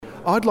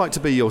I'd like to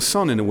be your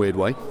son in a weird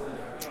way.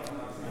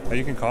 Oh,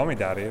 you can call me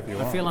Daddy if you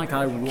want. I feel like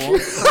I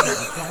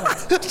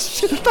was.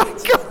 This is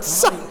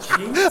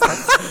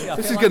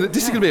going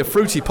to be a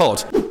fruity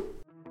pod.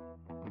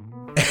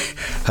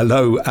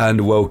 Hello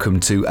and welcome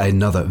to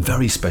another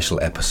very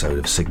special episode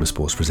of Sigma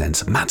Sports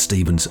Presents Matt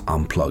Stevens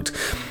Unplugged.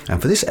 And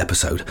for this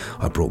episode,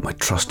 I brought my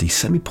trusty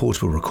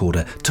semi-portable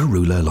recorder to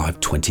Ruler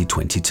Live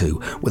 2022,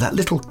 where that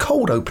little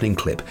cold opening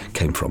clip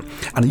came from.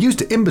 And I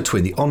used it in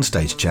between the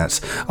onstage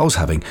chats I was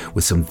having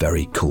with some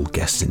very cool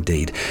guests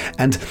indeed.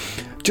 And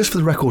just for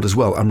the record as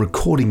well, I'm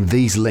recording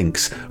these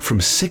links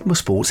from Sigma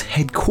Sports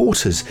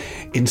headquarters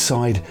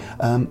inside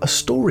a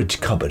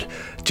storage cupboard,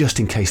 just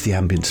in case the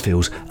ambience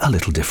feels a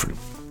little different.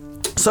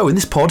 So in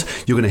this pod,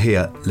 you're going to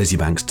hear Lizzie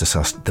Banks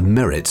discuss the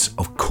merits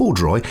of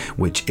corduroy,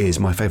 which is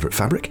my favourite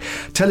fabric.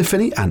 Taylor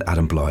Phinney and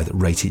Adam Blythe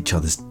rate each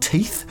other's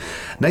teeth.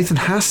 Nathan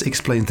Haas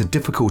explains the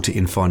difficulty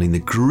in finding the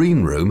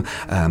green room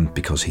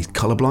because he's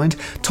colourblind.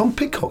 Tom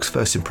Pidcock's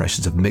first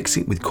impressions of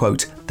mixing with,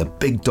 quote, the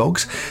big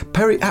dogs.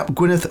 Perry Ap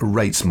Gwyneth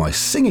rates my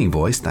singing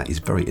voice. That is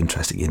very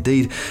interesting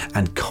indeed.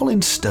 And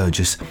Colin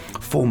Sturgis,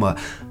 former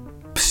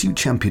pursuit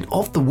champion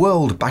of the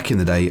world back in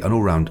the day, an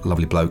all-round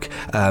lovely bloke,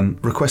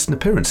 requests an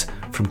appearance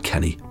from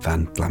Kenny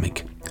Van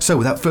Vlamink. So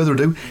without further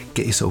ado,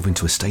 get yourself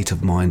into a state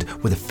of mind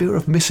where the fear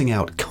of missing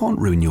out can't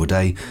ruin your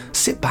day.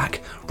 Sit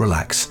back,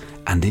 relax,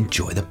 and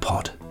enjoy the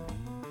pod.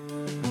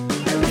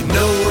 You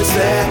know it's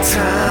that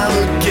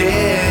time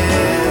again.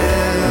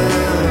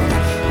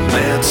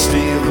 Matt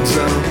Stevens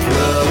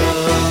Unplugged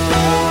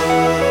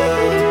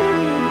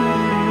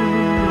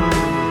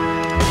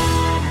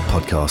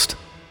Podcast.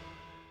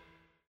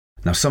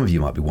 Now, some of you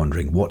might be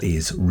wondering, what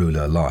is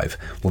Ruler Live?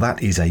 Well,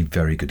 that is a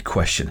very good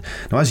question.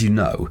 Now, as you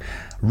know,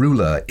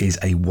 Ruler is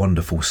a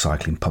wonderful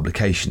cycling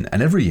publication,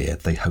 and every year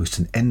they host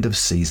an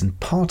end-of-season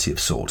party of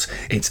sorts.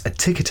 It's a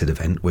ticketed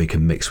event where you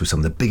can mix with some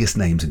of the biggest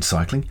names in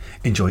cycling,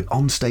 enjoy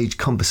on-stage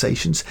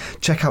conversations,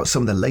 check out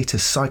some of the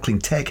latest cycling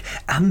tech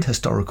and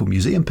historical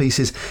museum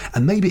pieces,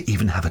 and maybe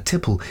even have a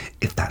tipple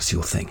if that's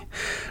your thing.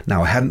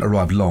 Now, I hadn't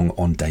arrived long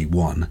on day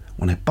one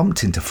when I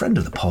bumped into friend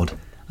of the pod,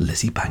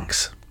 Lizzie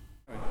Banks.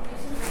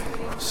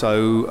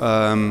 So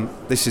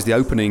this is the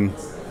opening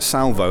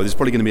salvo. There's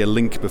probably going to be a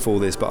link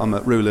before this, but I'm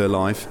at Ruler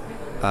Live.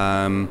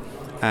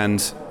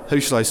 And who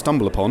should I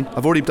stumble upon?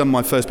 I've already done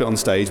my first bit on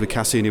stage with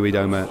Cassie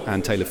Nui-Doma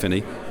and Taylor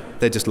Phinney.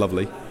 They're just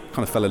lovely.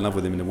 Kind of fell in love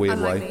with them in a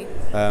weird way.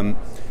 And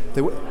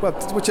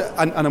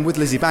I'm with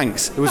Lizzie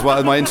Banks. It was one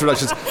of my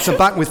introductions. So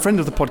back with friend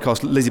of the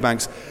podcast, Lizzie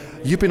Banks.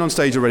 You've been on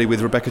stage already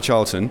with Rebecca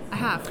Charlton. I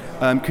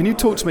have. Can you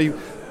talk to me,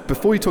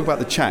 before you talk about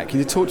the chat, can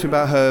you talk to me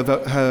about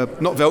her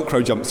not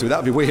Velcro jumpsuit, that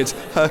would be weird,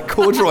 her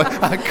corduroy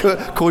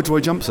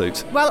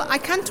jumpsuit? Well, I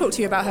can talk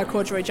to you about her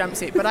corduroy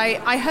jumpsuit, but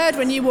I heard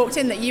when you walked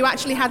in that you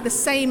actually had the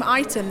same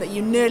item that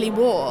you nearly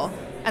wore,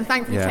 and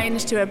thankfully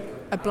changed to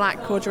a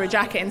black corduroy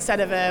jacket instead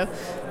of a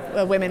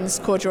women's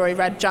corduroy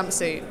red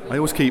jumpsuit. I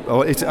always keep, it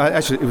was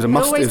a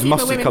mustard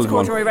coloured one.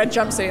 Corduroy red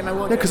jumpsuit in my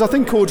wardrobe. Yeah, because I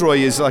think corduroy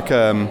is like,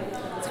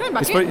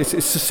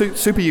 it's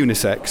super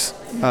unisex,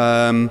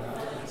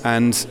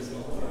 and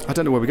I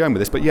don't know where we're going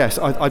with this, but yes,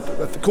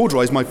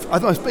 corduroy is my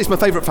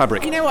favourite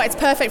fabric. You know what? It's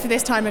perfect for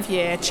this time of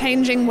year.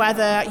 Changing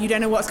weather, you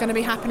don't know what's going to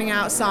be happening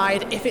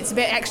outside. If it's a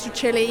bit extra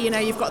chilly,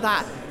 you've got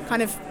that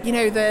kind of,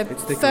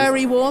 the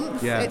furry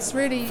warmth. Yeah. It's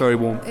really furry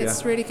warmth.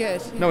 It's really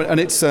good. No, and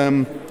it's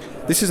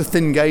this is a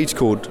thin gauge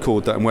cord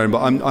that I'm wearing,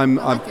 but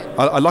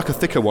I like a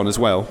thicker one as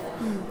well.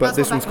 But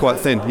this one's quite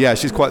thin. Yeah,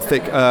 she's quite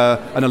thick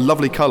and a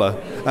lovely colour.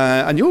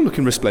 And you're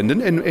looking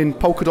resplendent in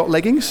polka dot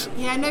leggings.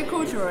 Yeah, no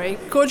corduroy.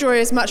 Corduroy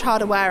is much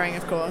harder wearing,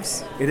 of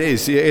course. It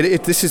is.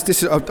 This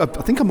is. I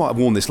think I might have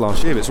worn this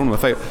last year. But it's one of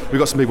my favourite. We've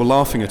got some people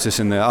laughing at us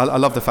in there. I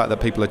love the fact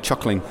that people are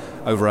chuckling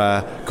over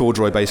our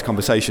corduroy-based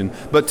conversation.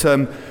 But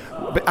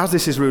as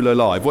this is Ruler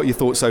Live, what are your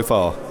thoughts so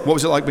far? What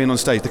was it like being on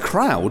stage? The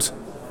crowd.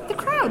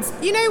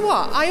 You know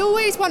what? I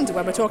always wonder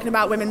when we're talking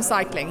about women's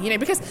cycling,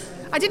 because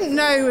I didn't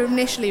know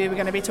initially we were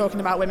going to be talking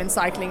about women's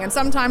cycling, and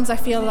sometimes I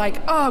feel like,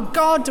 oh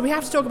God, do we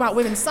have to talk about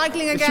women's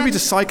cycling again? It should be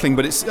just cycling,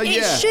 but it's...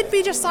 It should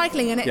be just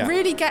cycling, and it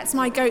really gets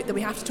my goat that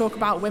we have to talk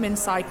about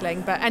women's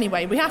cycling. But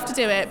anyway, we have to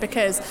do it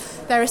because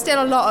there are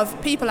still a lot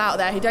of people out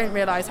there who don't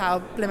realise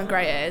how blimmin'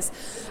 great it is.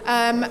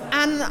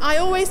 And I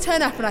always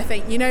turn up and I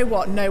think, you know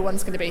what, no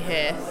one's going to be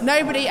here.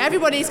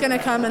 Everybody's going to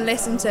come and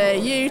listen to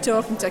you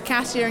talking to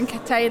Kasia and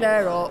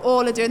Taylor or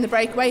Orla doing the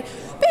breakaway.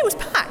 But it was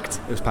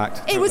packed.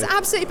 It was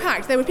absolutely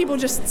packed. There were people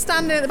just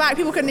standing at the back.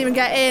 People couldn't even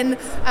get in.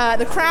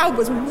 The crowd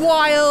was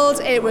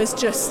wild. It was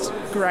just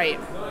great.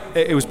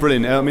 It was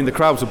brilliant. I mean, the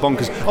crowds were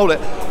bonkers. Oh,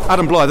 look,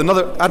 Adam Blythe,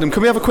 Adam,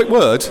 can we have a quick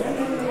word?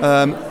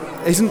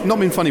 Not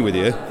being funny with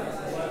you.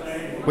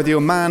 Whether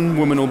you're man,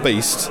 woman or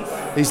beast,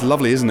 He's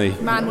lovely, isn't he?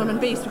 Man, woman,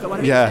 beast. We've got one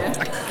of each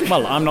Yeah. here.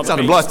 Well, I'm not the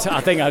Adam beast. Blythe.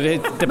 I think I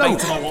did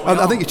debate on what we I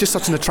are. think it's just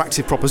such an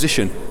attractive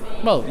proposition.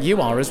 Well,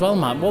 you are as well,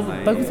 Matt. Well,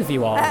 both of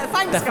you are.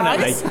 Thanks,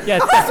 definitely. guys. Yeah,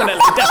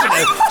 definitely.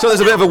 So there's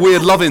a bit of a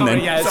weird love-in then.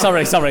 Yeah,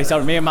 sorry.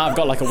 Me and Matt have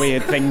got like a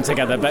weird thing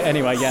together. But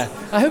anyway, yeah.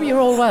 I hope you're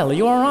all well. Are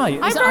you all right?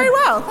 I'm very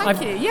well,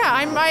 thank you. Yeah,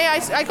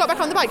 I got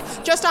back on the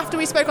bike just after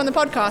we spoke on the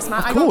podcast,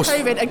 Matt. I got course.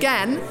 COVID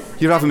again,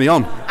 You're having me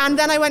on. and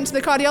then I went to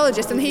the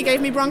cardiologist, and he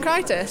gave me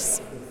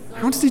bronchitis.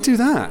 How did he do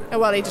that? Oh,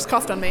 well, he just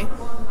coughed on me.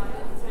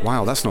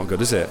 Wow, that's not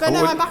good, is it? But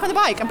no, I'm back on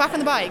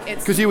the bike.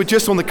 It's Because you were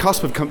just on the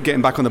cusp of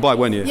getting back on the bike,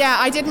 weren't you? yeah,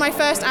 I did my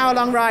first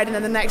hour-long ride, and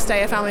then the next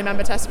day a family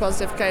member tested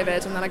positive for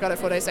COVID, and then I got it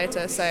 4 days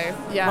later. So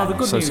yeah. Well, the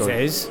good So news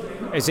sorry.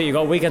 is that you've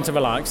got a weekend to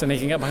relax, and you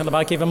can get back on the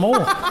bike even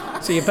more.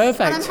 So you're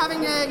perfect. And I'm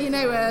having a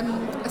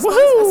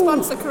Woohoo!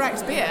 sponsor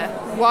correct beer,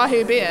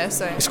 Wahoo beer.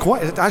 So It's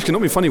actually not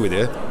being funny with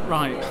you,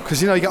 Right.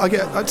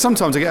 because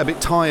sometimes I get a bit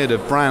tired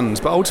of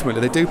brands, but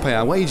ultimately they do pay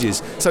our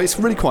wages, so it's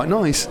really quite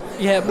nice.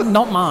 Yeah,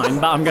 not mine,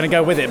 but I'm going to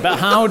go with it. But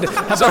how?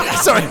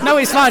 Sorry. No,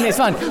 it's fine.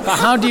 But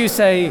how do you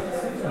say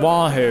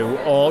Wahoo?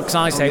 Or because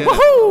I say yeah.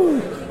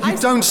 Woohoo. You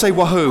don't say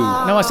wahoo.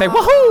 No, I say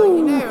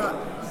Woohoo.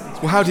 no,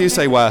 Well, how do you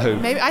say wahoo?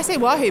 maybe I say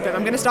Wahoo, but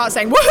I'm going to start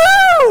saying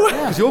Woohoo.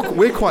 Because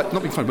we're quite,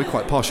 not being funny, we're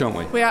quite posh, aren't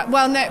we? We are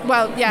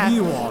yeah.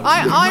 You are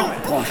I'm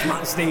not posh,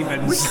 Matt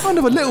Stevens. Kind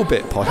of a little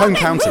bit posh. Home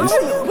counties.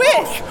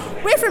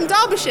 We're from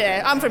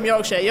Derbyshire. I'm from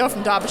Yorkshire. You're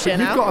from Derbyshire You've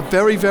now. got a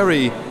very,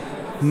 very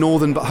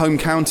northern but home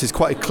counties,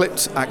 quite a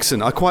clipped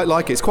accent. I quite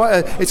like it. It's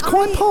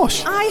quite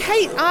posh. I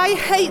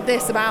hate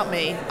this about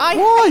me.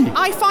 Why?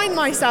 I find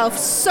myself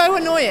so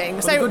annoying.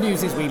 The So good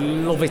news is we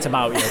love it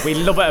about you. We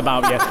love it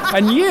about you.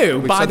 And you,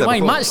 by said the that way,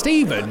 before. Matt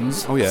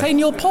Stevens, Oh, yeah. saying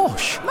you're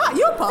posh. Matt,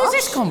 you're Where does posh.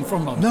 this come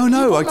from? No,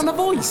 You I put on a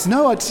voice.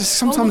 No, I just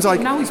sometimes Oh,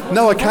 now he's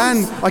no, I putting on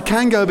a voice. I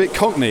can go a bit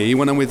cockney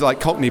when I'm with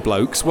like cockney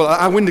blokes. Well,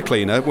 our window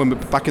cleaner,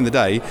 back in the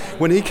day,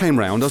 when he came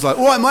round, I was like,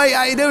 "All right, mate,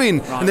 how you doing?"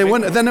 And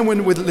then I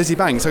went with Lizzie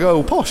Banks. I go,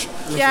 "Oh, posh."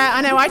 Yeah,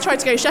 I know. I tried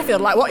to go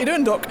Sheffield, like, what are you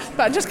doing, Duck?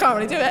 But I just can't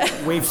really do it.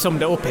 We've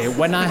summed it up here.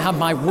 When I had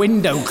my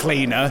window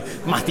cleaner,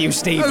 Matthew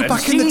Stevens, Oh,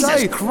 back in Jesus the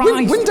day,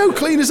 Christ. window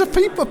cleaners are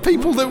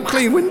people that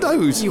clean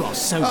windows. You are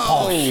so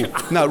posh.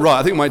 No, right.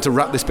 I think we might have to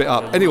wrap this bit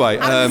up. Anyway,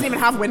 Adam doesn't even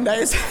have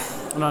windows.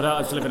 No, I don't.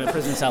 I just live in a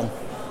prison cell.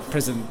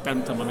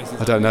 Don't tell my missus.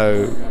 I don't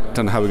know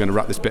how we're going to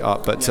wrap this bit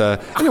up, but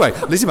anyway,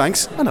 Lizzie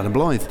Banks and Adam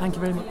Blythe. Thank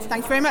you very much.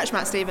 Thank you very much,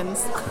 Matt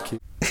Stevens.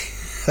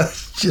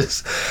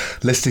 Just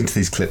listening to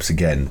these clips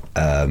again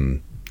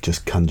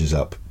just conjures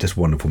up just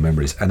wonderful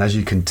memories. And as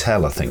you can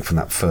tell, I think, from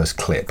that first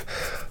clip,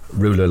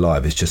 Ruler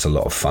Live is just a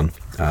lot of fun.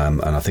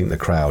 And I think the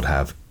crowd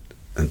have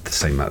the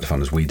same amount of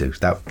fun as we do.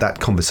 That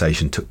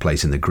conversation took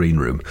place in the green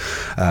room,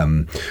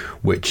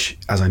 which,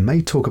 as I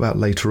may talk about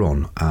later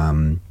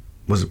on,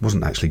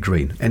 wasn't actually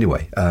green.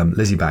 Anyway,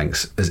 Lizzie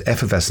Banks, as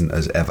effervescent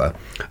as ever,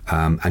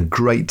 and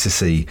great to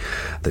see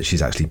that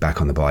she's actually back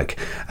on the bike.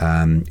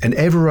 And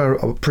everywhere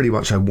pretty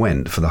much I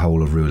went for the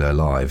whole of Ruler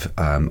Live,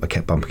 I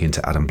kept bumping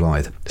into Adam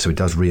Blythe, so it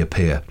does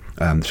reappear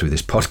through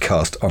this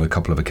podcast on a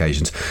couple of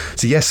occasions.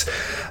 So yes,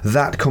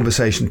 that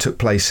conversation took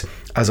place,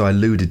 as I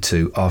alluded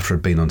to, after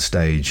I'd been on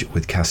stage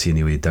with Cassia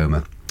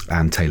Nui-Adoma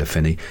and Taylor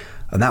Phinney,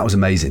 and that was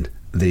amazing.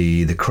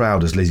 The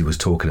crowd, as Lizzie was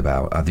talking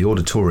about, the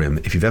auditorium,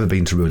 if you've ever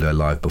been to Ruler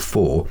Live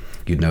before,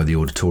 you'd know the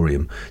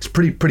auditorium. It's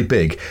pretty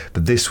big,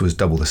 but this was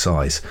double the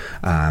size.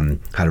 Had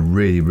a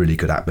really, really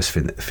good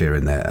atmosphere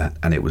in there,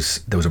 and there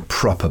was a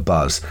proper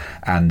buzz.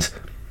 And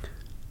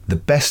the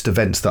best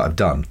events that I've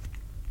done,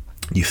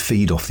 you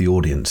feed off the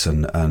audience,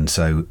 and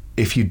so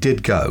if you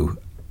did go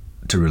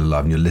to Ruler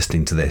Live and you're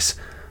listening to this,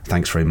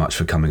 thanks very much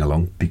for coming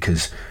along,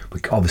 because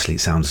obviously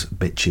it sounds a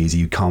bit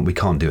cheesy. We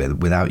can't do it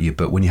without you,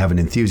 but when you have an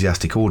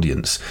enthusiastic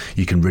audience,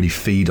 you can really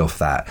feed off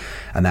that,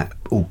 and that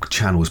all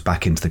channels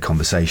back into the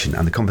conversation.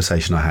 And the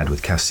conversation I had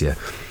with Cassia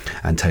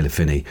and Taylor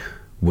Phinney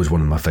was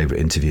one of my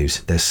favourite interviews.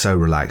 They're so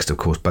relaxed. Of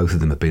course, both of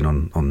them have been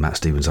on Matt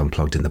Stevens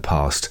Unplugged in the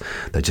past.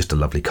 They're just a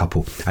lovely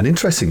couple. And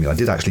interestingly, I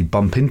did actually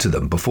bump into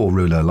them before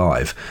Ruler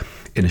Live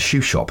in a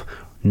shoe shop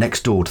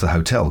next door to the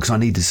hotel, because I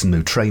needed some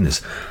new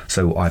trainers.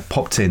 So I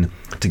popped in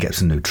to get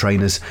some new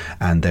trainers,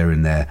 and they're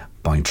in there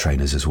buying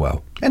trainers as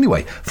well.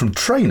 Anyway, from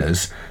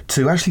trainers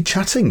to actually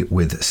chatting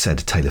with said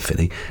Taylor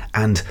Phinney,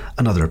 and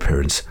another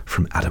appearance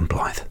from Adam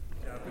Blythe.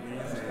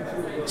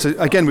 So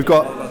again, we've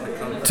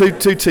got two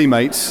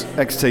teammates,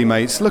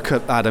 ex-teammates. Look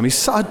at Adam.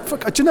 He's do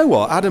you know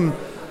what, Adam?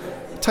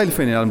 Taylor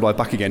Phinney and Adam Blythe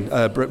back again.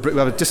 I've had a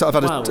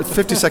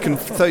 50-second,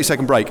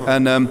 30-second break,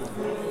 and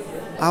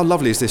how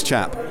lovely is this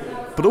chap?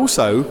 But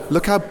also,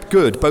 look how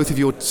good both of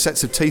your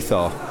sets of teeth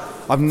are.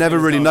 I've never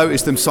really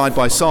noticed them side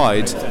by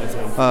side.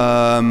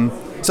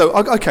 So,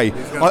 okay. He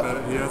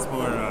has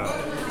more.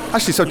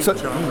 Actually,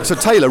 so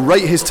Taylor,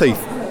 rate his teeth.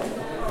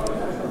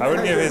 I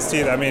wouldn't give his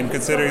teeth. I mean,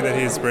 considering that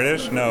he's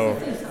British, no.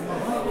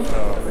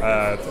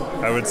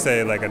 I would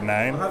say like a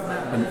 9.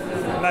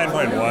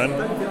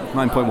 9.1.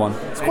 9.1.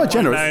 It's quite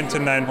generous. 9 to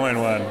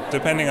 9.1,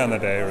 depending on the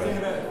day, really.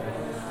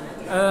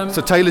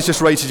 So Taylor's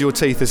just rated your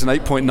teeth as an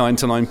 8.9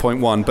 to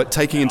 9.1, but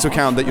taking into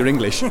account that you're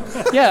English.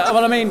 Yeah,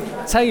 well, I mean,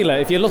 Taylor,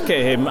 if you look at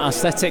him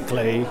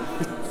aesthetically,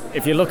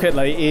 if you look at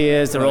the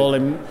ears, they're all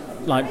in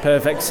like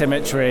perfect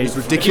symmetry. He's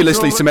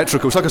ridiculously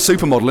symmetrical. It's like a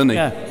supermodel, isn't he?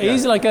 Yeah,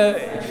 he's like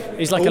a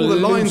all the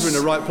lines are in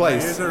the right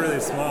place. Ears are really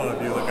small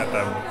if you look at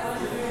them.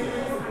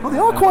 Oh,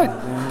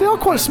 they are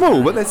quite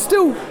small, but they're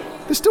still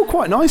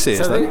quite nice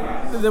ears. So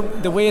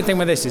the weird thing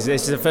with this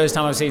is the first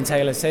time I've seen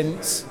Taylor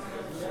since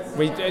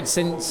we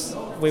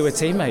were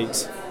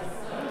teammates.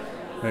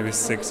 Maybe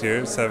 6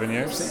 years, 7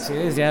 years. 6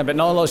 years, yeah, but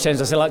not a lot's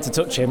changed. I still like to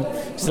touch him.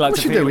 Still like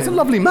What to you do? He's a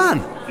lovely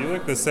man. You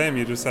look the same,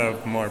 you just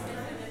have more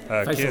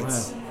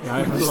kids.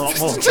 Yeah, a lot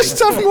more Just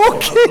have more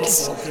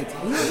kids.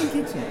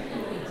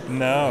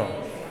 No.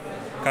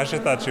 Kasia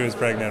thought she was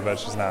pregnant, but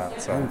she's not.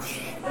 So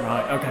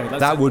Right, okay.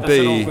 That would that's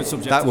an be awkward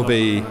subject that'd to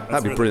be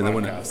really brilliant,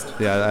 wouldn't it? podcast.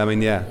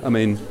 Yeah, I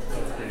mean, for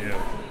you.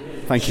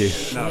 thank you.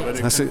 No, but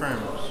it's That's it.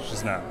 confirmed.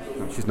 She's not.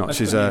 She's not.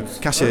 She's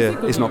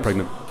Kasia is not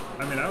pregnant.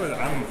 I mean,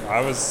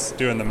 I was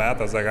doing the math.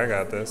 I was like, I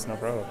got this, no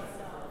problem.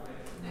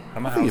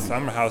 I'm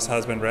a house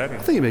husband ready. I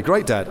think you'd be a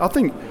great dad. I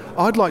think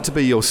I'd like to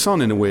be your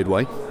son in a weird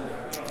way.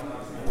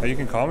 Oh, you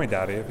can call me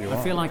daddy if you want.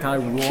 I feel like I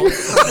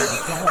was.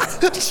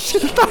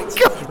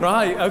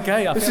 Right,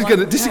 okay. This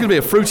is gonna be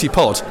a fruity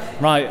pod.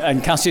 Right,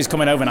 and Cassie's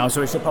coming over now,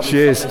 so we should probably.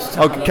 Cheers.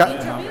 Oh,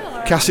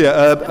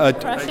 Kasia,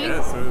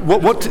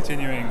 what?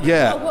 Continuing.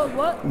 Yeah.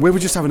 We were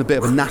just having a bit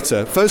of a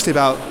natter. Firstly,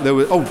 about there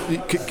were.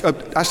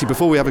 Actually,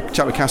 before we have a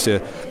chat with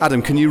Kasia,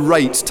 Adam, can you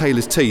rate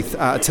Taylor's teeth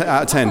out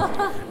of 10?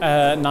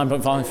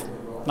 9.5.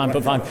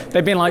 9.5.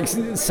 They've been like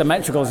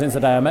symmetrical since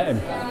the day I met him.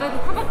 But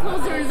have a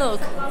closer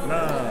look.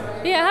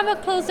 Yeah, have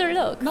a closer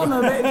look. No,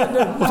 Well,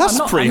 that's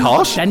pretty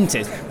harsh.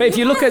 Dentist. But if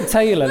you look at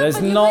Taylor, there's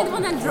but you not.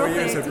 might wanna drop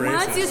years it. of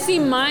braces. Once you see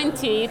mine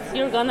teeth,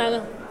 you're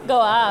gonna go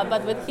up.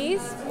 But with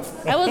his,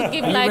 I will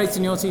give Are you like,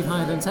 rating your teeth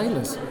higher than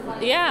Taylor's?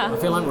 yeah. I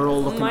feel like we're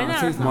all looking Mine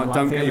at our are. teeth now.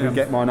 Don't even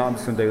get mine. I'm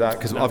just going to do that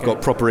because I've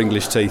got proper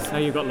English teeth. No,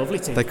 you've got lovely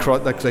teeth. They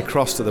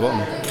crossed at the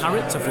bottom.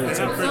 Characterful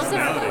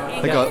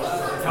teeth.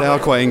 They are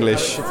quite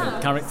English.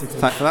 Character teeth.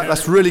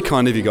 That's really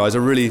kind of you guys.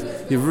 You're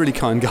really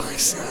kind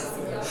guys.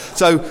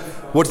 So,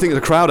 what do you think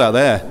of the crowd out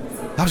there?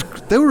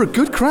 They were a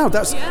good crowd.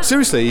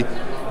 Seriously,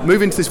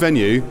 moving to this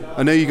venue.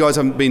 I know you guys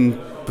haven't been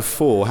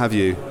before, have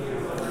you?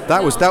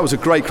 That was a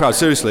great crowd.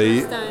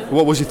 Seriously,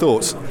 what was your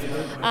thoughts?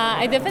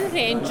 I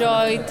definitely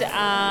enjoyed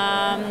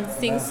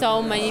seeing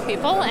so many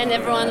people, and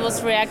everyone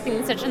was reacting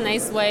in such a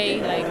nice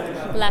way,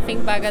 like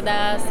laughing back at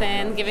us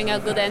and giving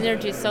out good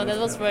energy. So that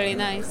was really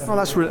nice. Oh,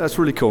 that's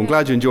really cool. I'm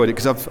glad you enjoyed it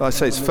because I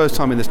say it's the first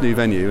time in this new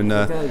venue. And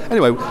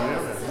anyway,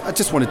 I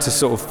just wanted to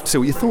sort of see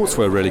what your thoughts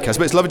were, really, Cass.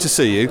 But it's lovely to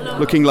see you,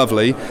 looking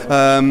lovely.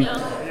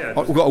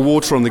 We've got a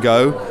water on the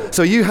go.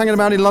 So are you hanging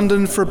around in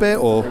London for a bit,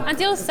 or?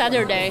 Until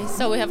Saturday,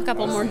 so we have a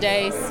couple more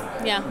days.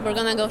 Yeah, we're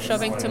gonna go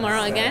shopping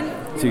tomorrow again.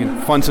 So you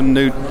can sign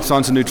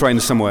some new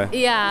trainers somewhere.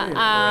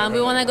 Yeah,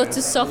 we wanna go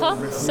to Soho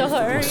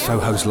area.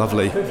 Soho's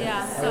lovely.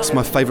 Yeah. It's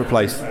my favourite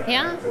place.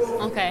 Yeah.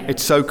 Okay.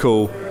 It's so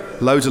cool.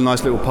 Loads of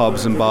nice little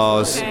pubs and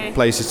bars,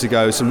 places to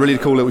go. Some really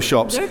cool little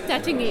shops. They're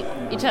touching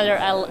each other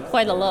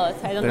quite a lot.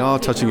 I don't They know are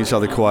if you touching know. each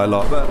other quite a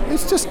lot, but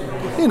it's just,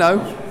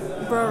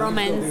 Bro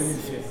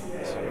romance.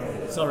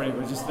 Sorry,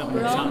 we're just having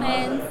a chat.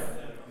 Romance.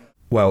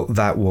 Well,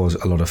 that was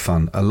a lot of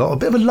fun. A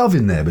bit of a love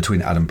in there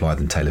between Adam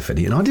Blythe and Taylor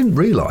Finney. And I didn't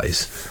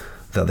realise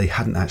that they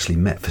hadn't actually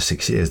met for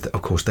 6 years.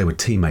 Of course, they were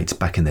teammates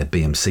back in their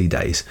BMC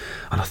days.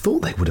 And I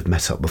thought they would have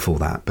met up before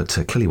that, but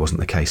clearly wasn't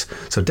the case.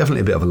 So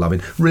definitely a bit of a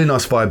loving. Really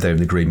nice vibe there in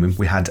the green room.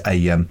 We had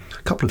a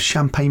couple of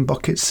champagne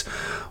buckets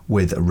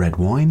with red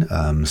wine,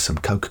 some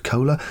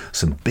Coca-Cola,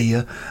 some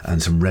beer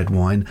and some red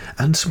wine,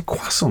 and some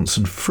croissants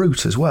and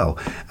fruit as well.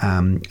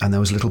 And there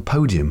was a little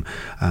podium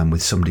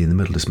with somebody in the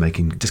middle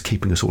just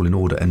keeping us all in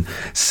order, and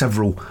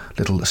several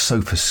little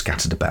sofas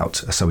scattered about.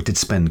 So we did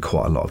spend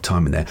quite a lot of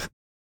time in there.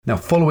 Now,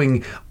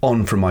 following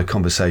on from my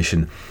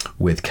conversation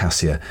with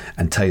Kasia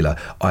and Taylor,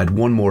 I had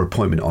one more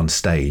appointment on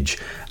stage,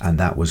 and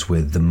that was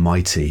with the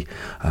mighty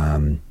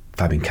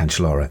Fabian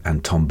Cancellara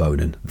and Tom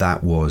Bonan.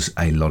 That was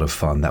a lot of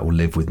fun. That will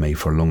live with me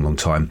for a long, long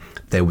time.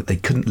 They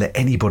couldn't let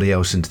anybody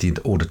else into the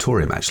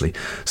auditorium, actually.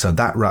 So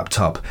that wrapped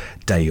up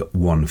day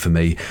one for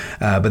me.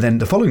 But then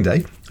the following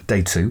day,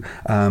 day two,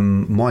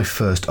 my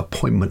first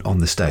appointment on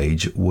the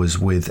stage was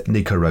with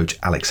Nico Roach,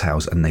 Alex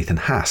Howes and Nathan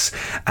Haas.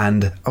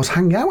 And I was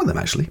hanging out with them,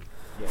 actually.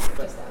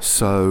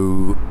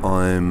 So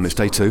it's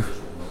day two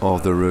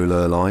of the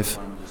Ruler Live.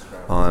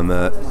 I'm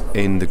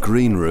in the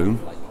green room.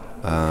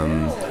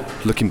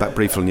 Looking back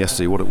briefly on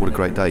yesterday, what a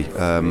great day.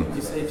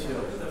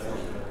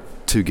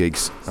 2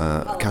 gigs,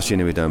 Kasia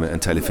Niewiadoma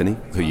and Taylor Finney,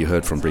 who you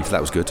heard from briefly.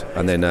 That was good.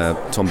 And then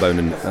Tom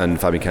Bonan and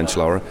Fabian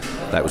Cancellara.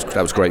 That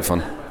was great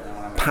fun.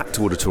 Packed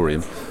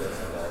auditorium.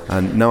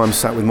 And now I'm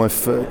sat with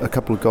a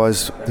couple of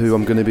guys who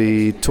I'm going to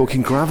be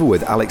talking gravel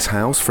with. Alex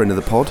Howes, friend of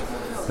the pod,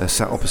 they're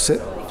sat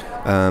opposite.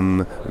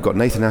 We've got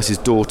Nathan Haas's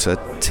daughter,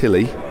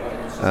 Tilly,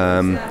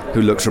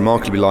 who looks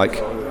remarkably like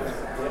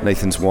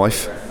Nathan's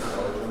wife,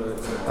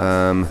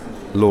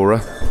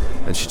 Laura,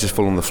 and she's just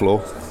fallen on the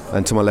floor.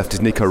 and to my left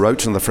is Nico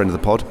Roach, another friend of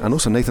the pod, and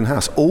also Nathan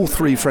Haas. All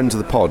three friends of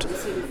the pod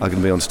are going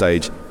to be on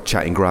stage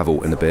chatting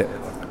gravel in a bit.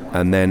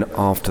 And then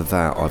after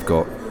that, I've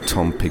got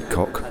Tom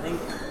Pidcock,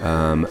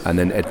 and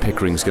then Ed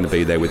Pickering's going to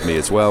be there with me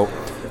as well.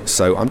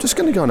 So I'm just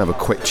going to go and have a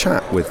quick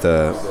chat with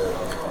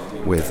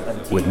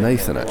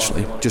Nathan,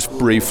 actually, just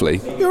briefly.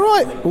 You all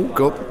right? Oh,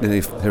 God,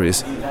 here he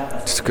is.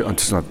 Just going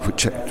to have a quick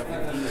check.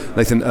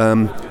 Nathan,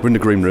 we're in the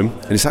green room,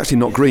 and it's actually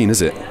not green,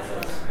 is it?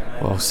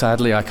 Well,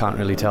 sadly, I can't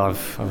really tell.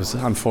 I was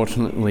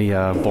unfortunately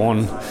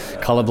born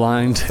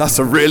colourblind. That's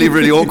a really,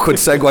 really awkward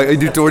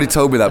segue. You'd already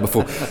told me that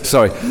before.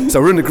 Sorry. So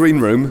we're in the green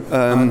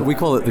room. We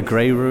call it the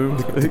grey room.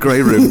 The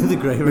grey room. The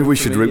grey room. Maybe we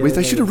should.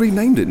 They should have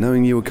renamed it,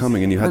 knowing you were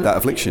coming and you had that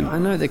affliction. I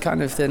know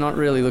they're not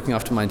really looking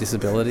after my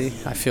disability.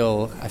 I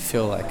feel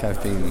like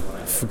I've been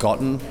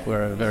forgotten.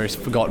 We're a very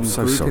forgotten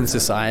group in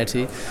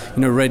society.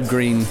 Red,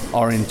 green,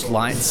 orange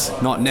lights.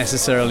 Not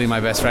necessarily my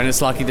best friend.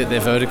 It's lucky that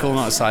they're vertical,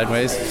 not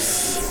sideways.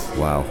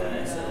 Wow.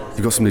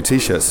 You've got some new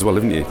T-shirts as well,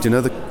 haven't you? Do you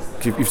know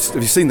have you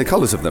seen the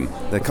colours of them?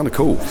 They're kind of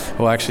cool.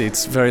 Well, actually,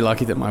 it's very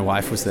lucky that my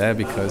wife was there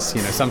because,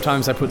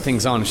 sometimes I put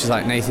things on and she's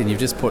like, Nathan,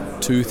 you've just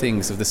put two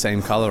things of the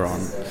same colour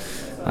on.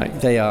 Like,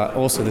 they are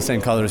also the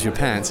same colour as your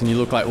pants and you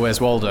look like Where's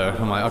Waldo?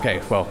 I'm like,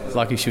 okay, well,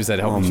 lucky she was there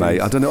to help me. Oh,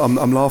 mate, I don't know.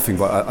 I'm laughing,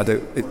 but I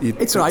don't...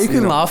 It's all right, you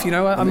can laugh, I'm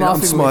laughing.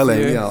 I'm smiling,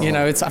 with you.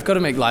 Yeah. I've got to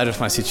make light of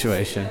my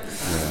situation.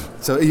 Yeah.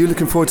 So are you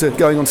looking forward to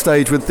going on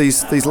stage with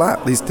these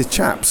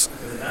chaps?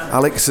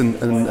 Alex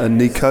and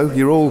Nico,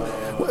 you're all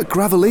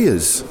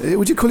graveliers.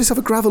 Would you call yourself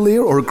a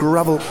gravelier or a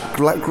graveler?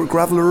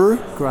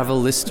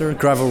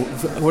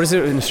 Gravelister? What is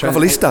it in Australia?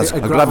 Gravelistas. A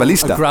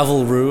gravelista. A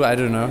gravelroo, I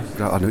don't know.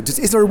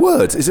 Is there a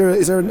word? Is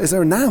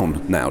there a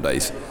noun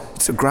nowadays?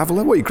 It's a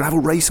graveler? What are you, gravel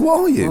race?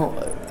 What are you?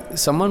 Well,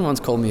 someone once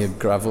called me a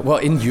gravel... Well,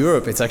 in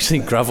Europe, it's actually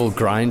gravel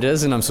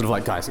grinders, and I'm sort of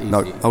like, guys, easy.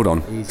 No, hold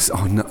on. Easy.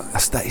 Oh, no,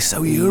 that is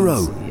so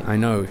Euro. Easy. I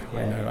know.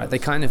 Right? They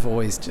kind of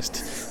always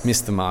just miss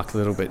the mark a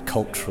little bit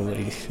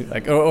culturally,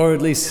 or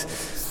at least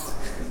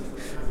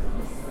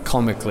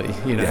comically,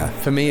 Yeah.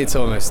 For me, it's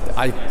almost...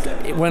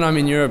 when I'm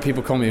in Europe,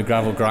 people call me a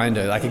gravel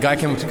grinder. Like, a guy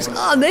came up to me and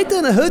goes,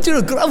 Nathan, I heard you're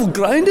a gravel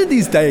grinder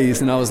these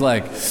days. And I was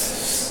like,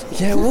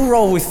 yeah, we'll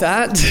roll with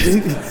that.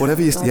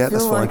 Whatever you... Yeah,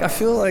 that's fine. I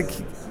feel like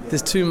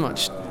there's too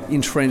much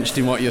entrenched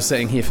in what you're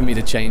saying here for me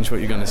to change what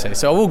you're going to say.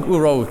 So we'll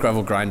roll with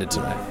gravel grinder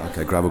today.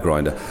 Okay, gravel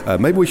grinder.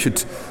 Maybe we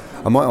should...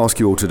 I might ask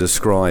you all to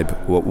describe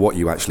what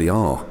you actually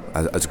are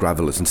as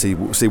gravelers and see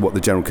what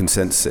the general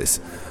consensus is,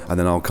 and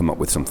then I'll come up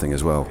with something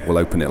as well. We'll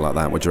open it like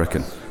that. What do you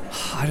reckon?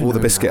 Or the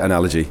biscuit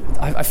analogy?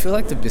 I feel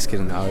like the biscuit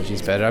analogy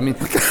is better. I mean...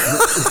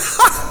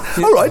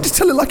 All right, just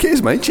tell it like it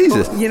is, mate.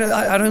 Jesus. Well,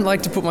 I don't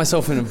like to put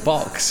myself in a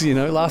box,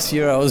 Last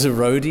year I was a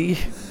roadie.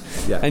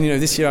 Yeah. And,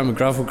 this year I'm a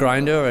gravel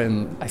grinder,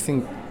 and I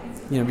think...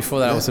 before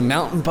that I was a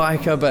mountain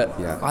biker, but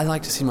I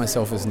like to see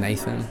myself as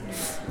Nathan.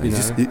 I'm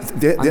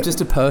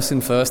just a person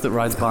first that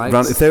rides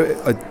bikes.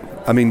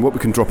 What we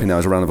can drop in now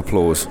is a round of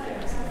applause.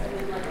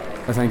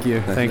 Oh, thank you.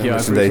 I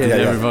appreciate it,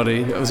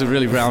 everybody. It was a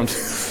really round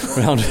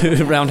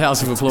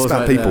house of applause. It's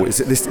about people.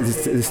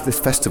 This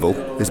festival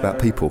is about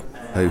people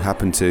who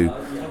happen to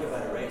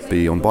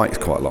be on bikes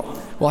quite a lot.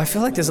 Well, I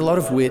feel like there's a lot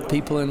of weird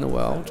people in the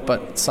world,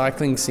 but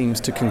cycling seems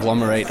to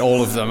conglomerate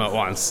all of them at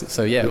once.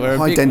 So we're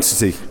high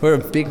density. We're a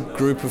big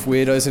group of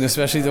weirdos, and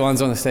especially the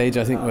ones on the stage.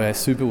 I think we're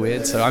super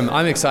weird. So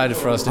I'm excited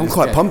for us to. I'm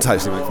quite pumped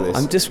actually for this.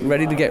 I'm just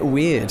ready to get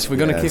weird. We're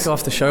going to kick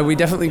off the show. We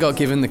definitely got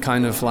given the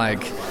kind of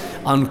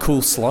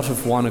uncool slot of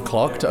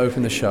 1:00 to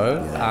open the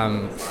show.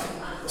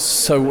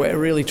 So we're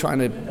really trying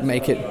to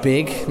make it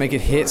big, make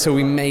it hit. So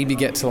we maybe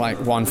get to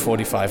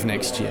 1:45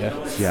 next year.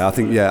 Yeah, I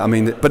think. Yeah, I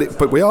mean,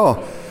 but we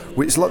are.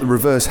 It's like the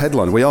reverse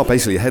headline. We are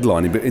basically a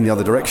headlining, but in the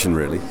other direction,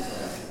 really.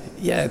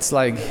 Yeah, it's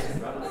like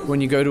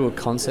when you go to a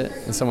concert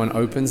and someone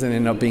opens and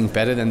end up being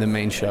better than the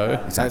main show.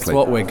 Exactly. That's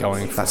what we're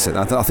going for. That's it.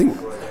 I think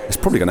it's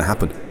probably going to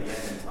happen.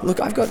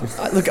 Look,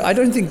 I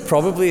don't think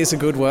probably is a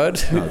good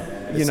word.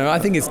 No. I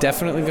think it's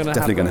definitely going to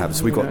happen. Definitely going to happen.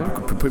 So we've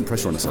got putting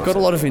pressure on ourselves. We've got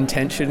a lot of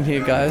intention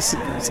here, guys.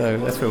 So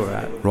that's where we're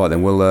at. Right,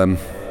 then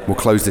we'll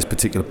close this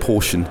particular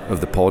portion of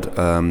the pod.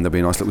 There'll be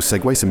a nice little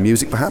segue, some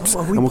music perhaps,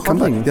 and we'll come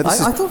back. Yeah,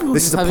 I thought we were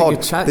just having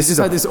a chat. This is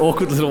this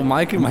awkward little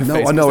mic in my face.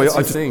 No, I know. I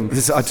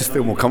just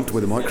feel more comfortable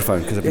with the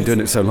microphone because I've been doing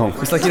it so long.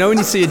 It's like, when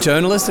you see a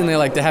journalist and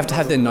they have to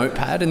have their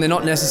notepad and they're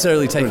not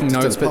necessarily taking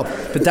notes, but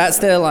that's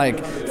their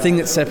thing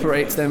that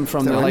separates them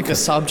from a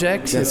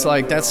subject. Yeah. It's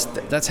like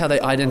that's how they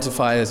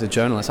identify as a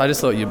journalist. I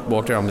just thought you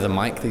walked around with a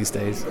mic these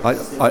days.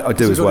 I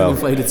do as well. An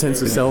inflated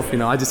sense of self.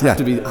 I just have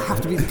to be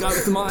the guy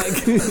with the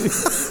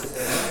mic.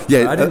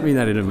 Yeah, I didn't mean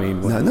that in a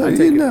mean way. No,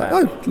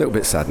 a little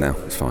bit sad now.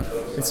 It's fine.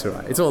 It's all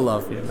right. It's all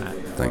love here, Matt.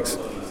 Thanks.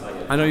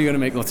 I know you're going to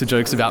make lots of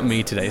jokes about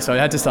me today, so I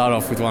had to start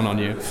off with one on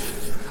you.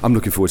 I'm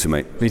looking forward to it,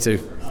 mate. Me too.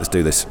 Let's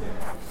do this.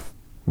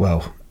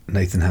 Well,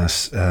 Nathan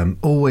Haas,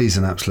 always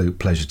an absolute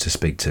pleasure to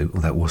speak to,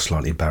 although it was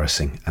slightly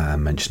embarrassing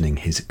mentioning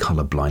his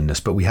colour blindness.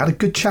 But we had a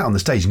good chat on the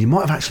stage, and you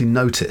might have actually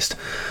noticed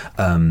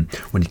when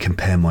you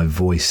compare my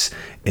voice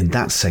in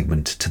that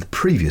segment to the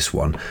previous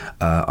one,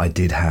 we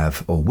did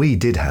have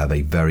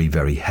a very,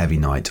 very heavy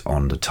night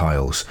on the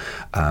tiles.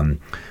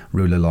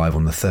 Ruler Live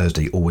on the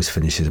Thursday always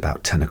finishes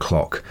about 10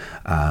 o'clock.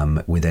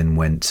 We then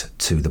went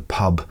to the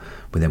pub.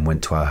 We then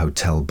went to our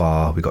hotel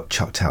bar. We got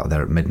chucked out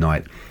there at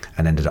midnight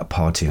and ended up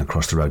partying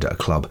across the road at a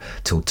club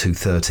till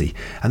 2:30.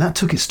 And that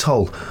took its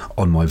toll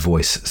on my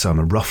voice. So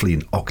I'm roughly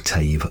an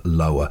octave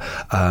lower.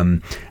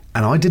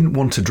 And I didn't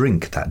want to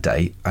drink that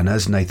day. And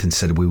as Nathan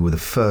said, we were the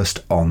first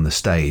on the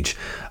stage.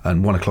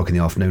 And 1 o'clock in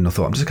the afternoon, I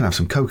thought, I'm just going to have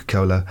some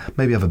Coca-Cola,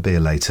 maybe have a beer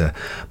later.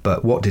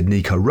 But what did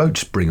Nico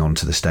Roach bring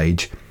onto the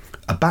stage?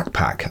 A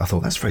backpack. I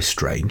thought, that's very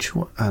strange.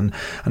 And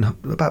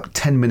about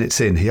 10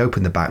 minutes in, he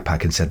opened the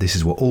backpack and said, this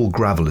is what all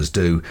gravelers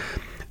do.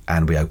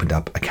 And we opened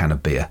up a can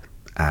of beer,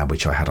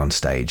 which I had on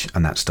stage,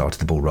 and that started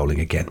the ball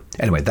rolling again.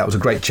 Anyway, that was a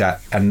great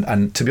chat,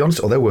 and to be honest,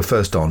 although we were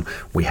first on,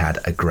 we had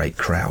a great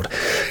crowd.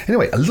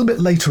 Anyway, a little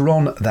bit later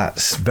on that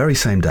very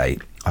same day,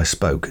 I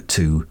spoke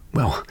to,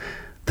 well,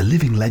 the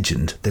living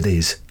legend that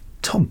is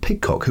Tom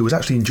Pidcock, who was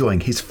actually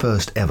enjoying his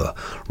first ever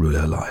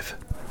Ruler Live.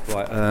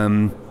 Right,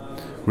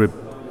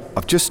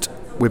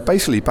 we're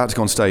basically about to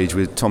go on stage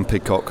with Tom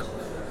Pidcock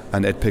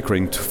and Ed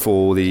Pickering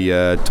for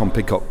the Tom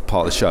Pidcock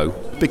part of the show.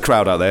 Big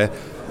crowd out there.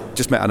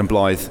 Just met Adam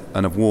Blythe,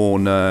 and I've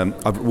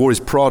wore his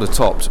Prada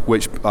tops,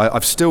 which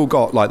I've still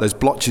got like those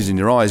blotches in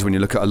your eyes when you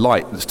look at a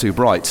light that's too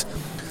bright.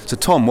 So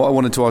Tom, what I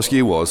wanted to ask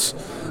you was,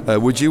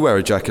 would you wear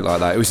a jacket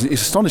like that? It's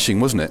astonishing,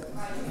 wasn't it?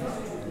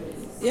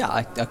 Yeah,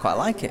 I quite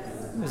like it.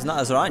 It's not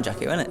as a right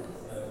jacket, wasn't it?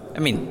 I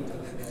mean,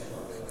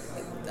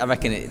 I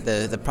reckon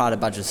the Prada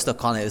badge was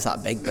stuck on it. It was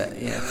that big,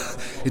 but yeah.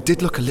 It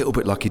did look a little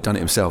bit like he'd done it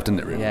himself, didn't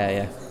it? Really?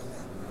 Yeah.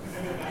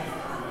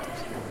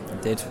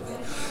 It did.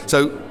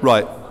 So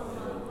right.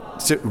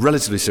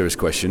 Relatively serious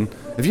question.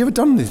 Have you ever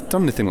done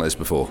anything like this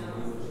before?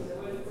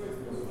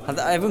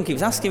 Everyone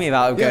keeps asking me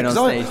about going on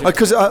stage.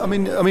 Because I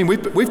mean,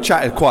 we've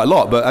chatted quite a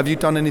lot, but have you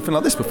done anything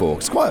like this before?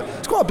 It's quite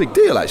a big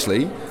deal,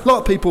 actually. A lot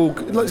of people.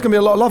 There's going to be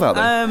a lot of love out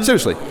there.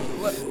 Seriously.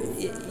 Well,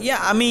 yeah,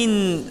 I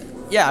mean,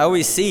 I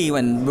always see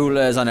when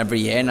Ruler's on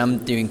every year, and I'm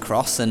doing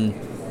Cross, and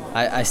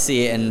I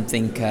see it and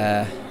think,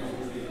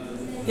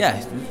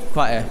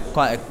 quite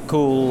a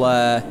cool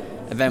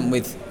event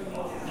with,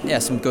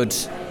 some good.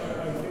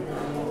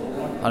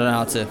 I don't know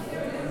how to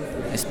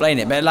explain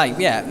it, but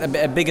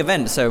a big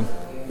event. So,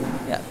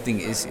 I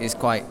think it's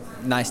quite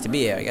nice to be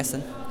here, I guess.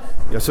 Then.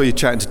 Yeah, I saw you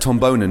chatting to Tom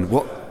Bonan.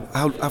 What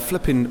a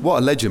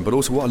legend, but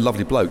also what a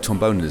lovely bloke Tom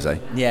Bonan is, eh?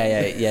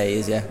 Yeah, he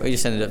is. Yeah, we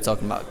just ended up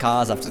talking about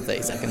cars after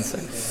 30 seconds. So,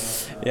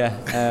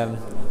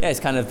 it's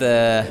kind of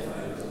the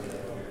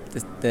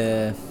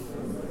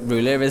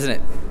Ruler, isn't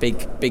it?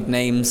 Big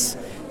names.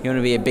 You want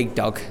to be a big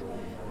dog,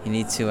 you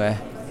need to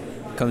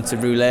come to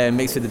Ruler and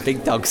mix with the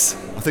big dogs.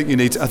 I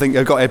think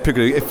I've got Ed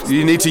Pickering. If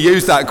you need to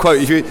use that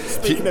quote,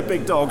 Speaking of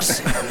big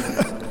dogs,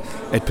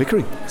 Ed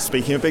Pickering.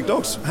 Speaking of big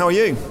dogs, how are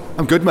you?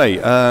 I'm good,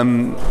 mate.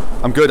 I'm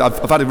good.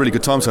 I've had a really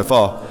good time so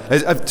far.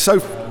 So,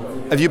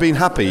 have you been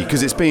happy? Because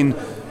there's been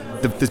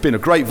a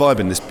great vibe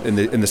in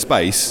the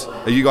space.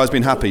 Have you guys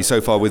been happy so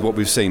far with what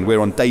we've seen? We're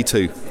on day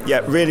 2.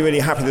 Yeah, really, really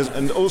happy.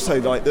 And also,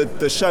 like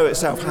the show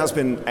itself has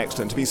been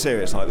excellent. To be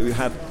serious, like we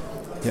had,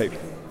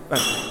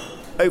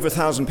 over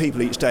 1,000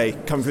 people each day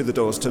come through the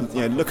doors to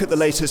look at the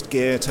latest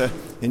gear, to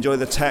enjoy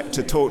the tech,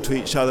 to talk to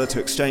each other, to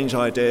exchange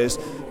ideas,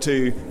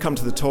 to come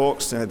to the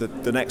talks.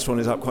 The next one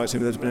is up quite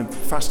soon. There's been a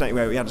fascinating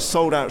way. We had a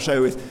sold-out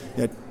show with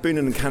Boonen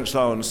and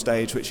Cancellara on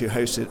stage, which you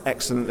hosted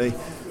excellently.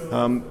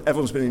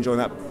 Everyone's been enjoying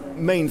that.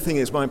 Main thing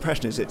is, my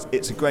impression is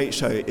it's a great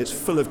show. It's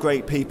full of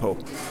great people,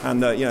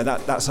 and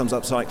that sums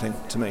up cycling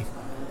to me.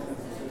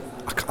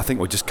 I think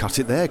we'll just cut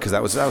it there because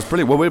that was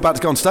brilliant. Well, we're about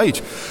to go on stage.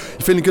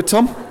 You feeling good,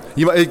 Tom?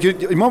 You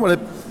might want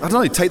to, I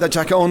don't know, take that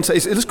jacket on.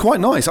 It looks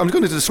quite nice. I'm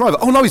going to describe it.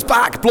 Oh no, he's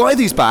back.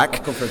 Blythy's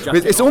back.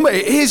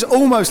 It is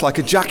almost like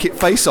a jacket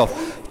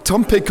face-off.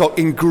 Tom Pidcock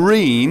in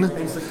green,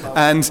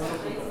 and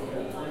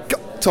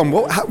Tom,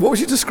 what would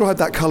you describe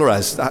that colour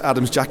as?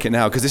 Adam's jacket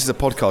now, because this is a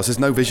podcast. There's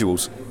no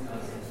visuals.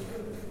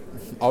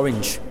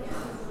 Orange.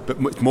 But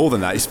much more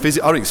than that. I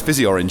think it's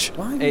fizzy orange.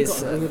 Why have you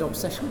got a weird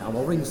obsession with how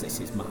orange this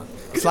is, man?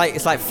 It's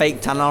like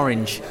fake tan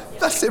orange.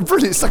 That's it,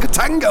 brilliant. It's like a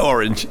tango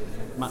orange.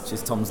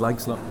 Matches Tom's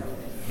legs, look.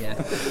 Yeah.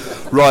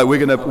 Right, we're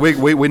gonna.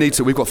 We need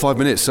to. We've got 5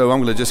 minutes, so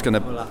I'm just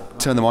gonna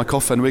turn the mic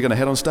off, and we're gonna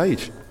head on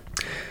stage.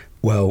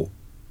 Well,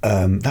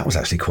 that was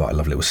actually quite a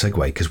lovely little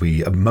segue, because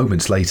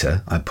moments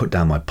later I put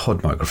down my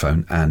pod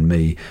microphone, and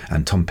me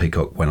and Tom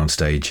Pidcock went on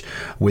stage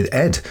with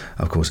Ed.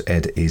 Of course,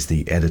 Ed is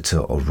the editor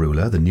of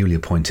Ruler, the newly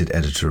appointed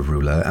editor of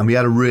Ruler, and we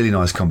had a really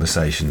nice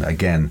conversation.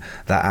 Again,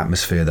 that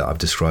atmosphere that I've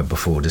described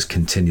before just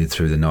continued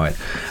through the night,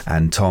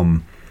 and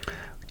Tom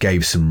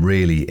gave some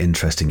really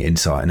interesting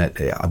insight, and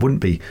I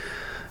wouldn't be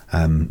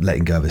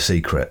letting go of a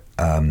secret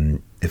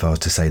if I was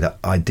to say that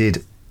I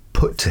did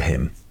put to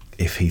him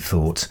if he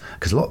thought,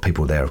 because a lot of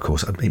people there, of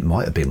course, it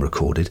might have been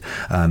recorded,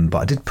 but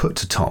I did put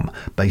to Tom,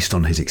 based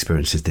on his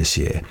experiences this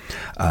year,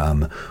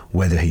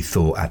 whether he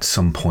thought at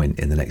some point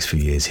in the next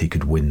few years he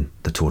could win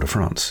the Tour de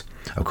France.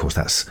 Of course,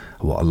 that's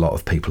what a lot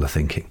of people are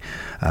thinking.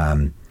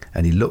 And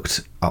he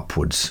looked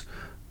upwards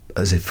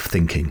as if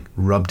thinking,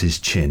 rubbed his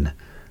chin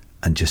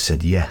and just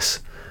said yes.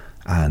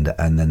 And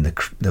then there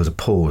was a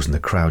pause and the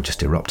crowd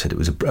just erupted. It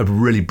was a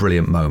really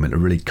brilliant moment, a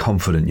really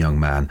confident young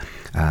man.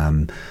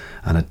 And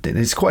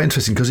it's quite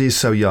interesting because he is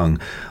so young.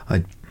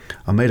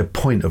 I made a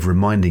point of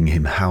reminding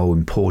him how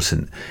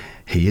important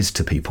he is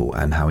to people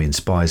and how he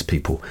inspires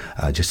people,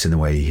 just in the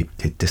way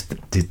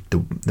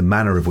the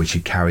manner of which he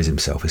carries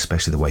himself,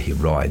 especially the way he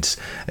rides.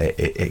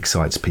 It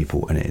excites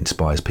people and it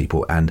inspires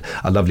people, and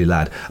a lovely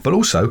lad. But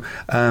also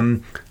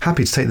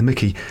happy to take the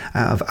mickey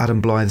out of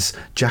Adam Blythe's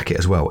jacket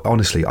as well.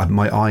 Honestly,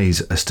 my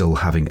eyes are still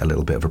having a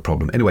little bit of a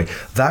problem. Anyway,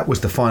 that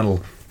was the final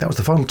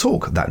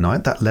talk that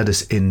night. That led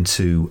us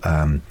into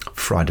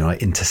Friday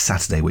night, into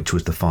Saturday, which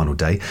was the final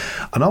day.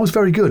 And I was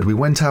very good. We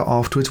went out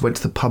afterwards, went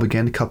to the pub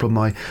again. A couple of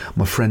my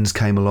friends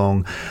came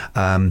along.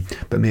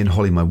 But me and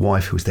Holly, my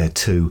wife, who was there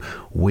too,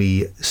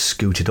 we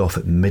scooted off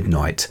at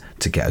midnight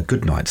to get a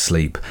good night's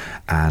sleep.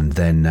 And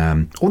then,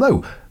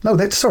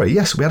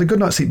 yes, we had a good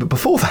night's sleep. But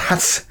before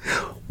that,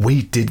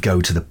 we did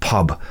go to the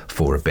pub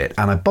for a bit.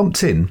 And I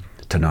bumped in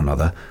to none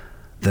other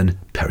than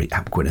Perry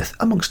Ap Gwyneth,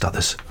 amongst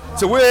others.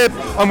 So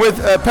I'm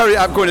with Perry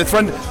Ap Gwyneth,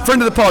 friend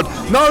of the pod.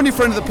 Not only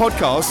friend of the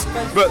podcast,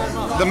 but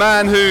the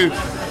man who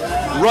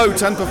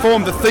wrote and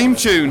performed the theme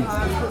tune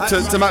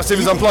to Matt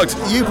Stevens Unplugged.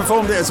 You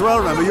performed it as well,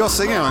 remember? You're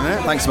singing on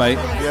it. Thanks, mate.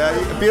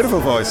 Yeah, beautiful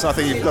voice. I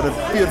think you've got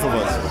a beautiful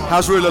voice.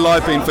 How's Ruler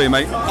Live been for you,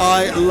 mate?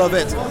 I love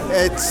it.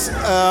 It's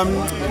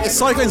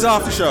cycling's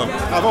after show.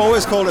 I've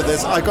always called it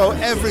this. I go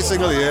every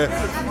single year,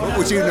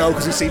 which you know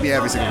because you see me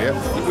every single year.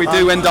 We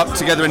do end up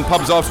together in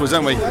pubs afterwards,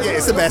 don't we? Yeah,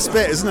 it's the best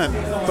bit, isn't it?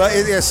 But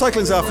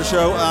cycling's after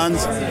show, and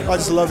I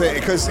just love it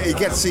because you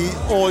get to see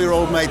all your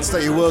old mates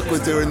that you work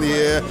with during the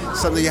year,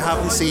 something you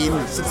haven't seen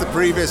since the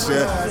previous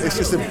year. It's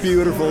just a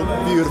beautiful,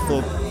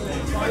 beautiful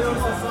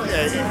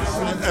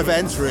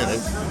event, really.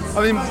 I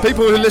mean,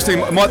 people who are listening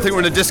might think we're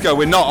in a disco.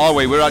 We're not, are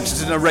we? We're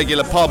just in a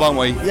regular pub, aren't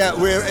we? Yeah,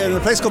 we're in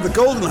a place called the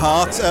Golden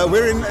Heart.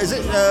 We're in,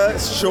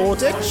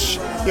 Shoreditch?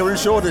 Yeah, we're in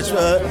Shoreditch,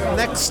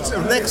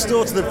 next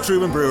door to the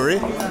Truman Brewery.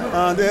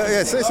 And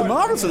it's a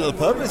marvellous little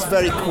pub. It's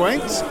very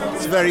quaint.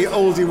 It's very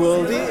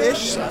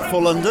oldie-worldy-ish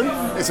for London.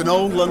 It's an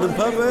old London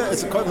pub.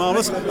 It's quite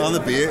marvellous. And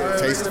the beer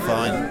tastes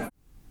fine.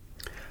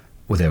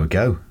 Well, there we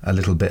go. A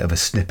little bit of a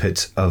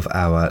snippet of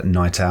our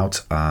night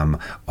out.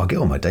 I'll get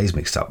all my days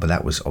mixed up, but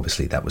that was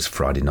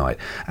Friday night.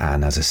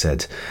 And as I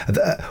said,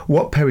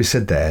 what Perry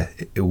said there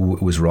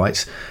was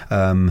right.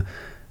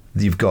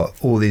 You've got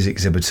all these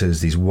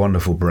exhibitors, these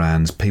wonderful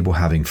brands, people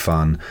having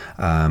fun.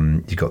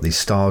 You've got these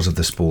stars of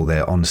the sport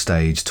there on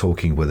stage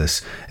talking with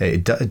us.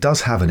 It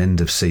does have an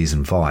end of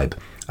season vibe.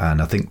 And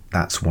I think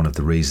that's one of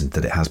the reasons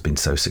that it has been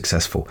so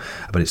successful.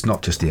 But it's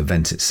not just the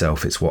event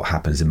itself, it's what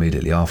happens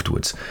immediately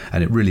afterwards.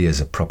 And it really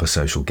is a proper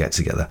social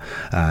get-together.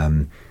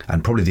 And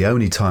probably the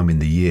only time in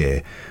the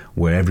year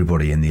where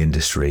everybody in the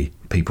industry,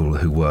 people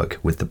who work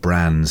with the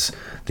brands,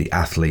 the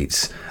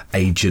athletes,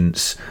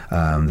 agents,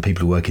 the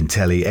people who work in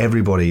telly,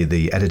 everybody,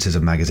 the editors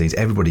of magazines,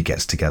 everybody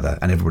gets together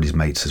and everybody's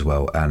mates as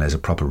well. And there's a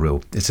proper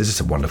it's just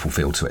a wonderful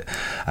feel to it.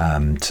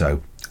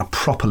 So a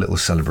proper little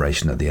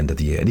celebration at the end of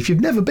the year. And if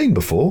you've never been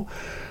before,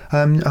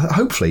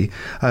 hopefully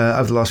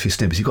over the last few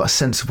snippets you've got a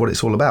sense of what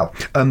it's all about.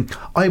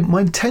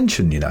 My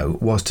intention,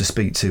 was to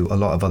speak to a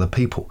lot of other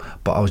people,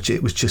 but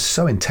it was just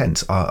so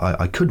intense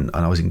I couldn't,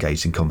 and I was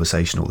engaged in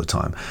conversation all the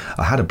time.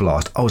 I had a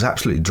blast. I was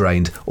absolutely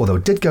drained, although I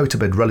did go to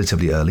bed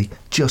relatively early,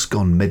 just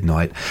gone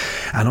midnight.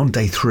 And on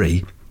day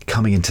 3,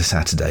 coming into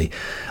Saturday,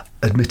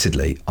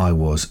 admittedly, I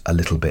was a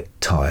little bit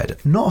tired.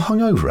 Not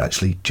hungover,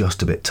 actually,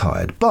 just a bit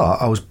tired. But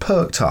I was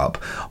perked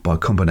up by a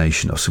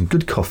combination of some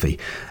good coffee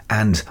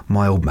and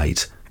my old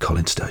mate,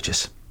 Colin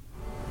Sturgis.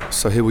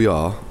 So here we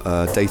are,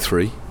 day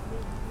 3,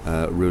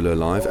 Ruler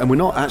Live. And we're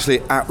not actually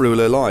at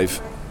Ruler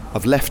Live.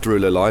 I've left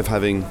Ruler Live,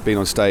 having been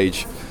on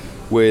stage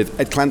with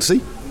Ed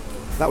Clancy.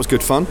 That was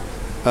good fun.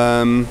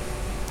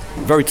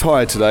 Very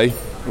tired today.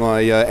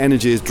 My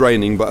energy is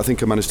draining, but I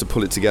think I managed to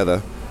pull it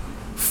together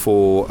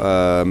for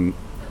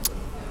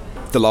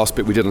the last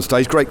bit we did on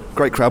stage.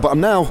 Great crowd. But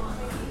I'm now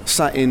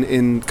sat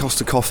in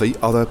Costa Coffee.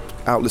 Other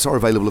outlets are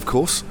available, of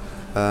course.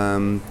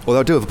 Although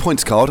I do have a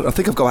points card. I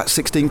think I've got about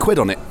 16 quid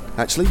on it,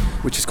 actually,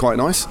 which is quite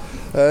nice.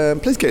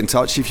 Please get in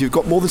touch if you've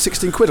got more than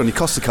 16 quid on your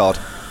Costa card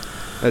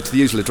to the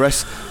usual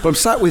address. But I'm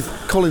sat with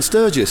Colin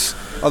Sturgis,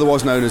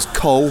 otherwise known as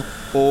Cole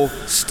or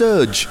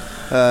Sturge.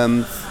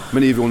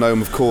 Many of you will know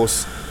him, of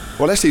course.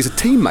 Well, actually, he's a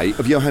teammate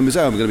of Johan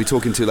Museeuw I'm going to be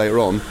talking to later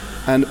on.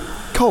 And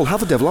Cole, how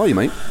the devil are you,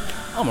 mate?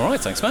 I'm all right,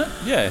 thanks, Matt.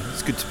 Yeah,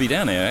 it's good to be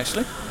down here,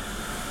 actually.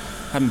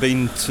 Haven't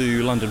been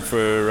to London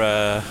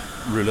for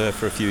Rouleur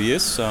for a few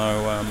years, so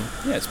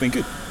yeah, it's been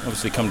good.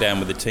 Obviously come down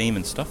with the team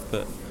and stuff,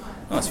 but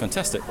it's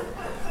fantastic.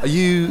 Are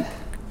you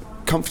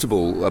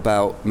comfortable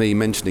about me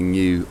mentioning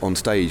you on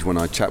stage when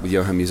I chat with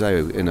Johan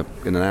Museeuw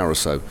in an hour or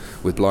so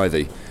with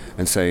Blythe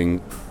and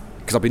saying,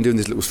 because I've been doing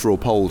these little straw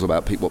polls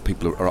about what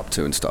people are up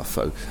to and stuff,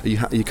 so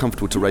are you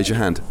comfortable to raise your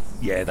hand?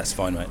 Yeah, that's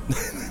fine, mate.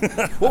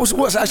 What's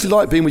it actually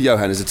like being with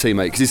Johan as a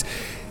teammate? Because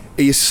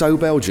he is so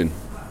Belgian.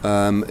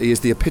 He is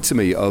the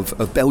epitome of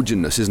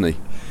Belgianness, isn't he?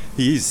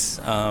 He is,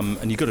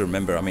 and you've got to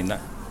remember, I mean,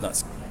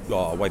 that's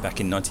way back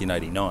in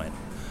 1989.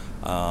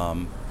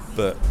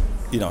 But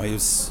you know, he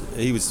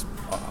was.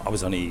 I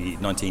was only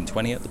 19,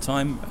 20 at the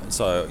time,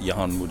 so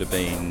Johan would have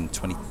been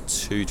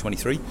 22,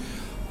 23.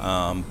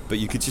 But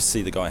you could just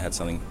see the guy had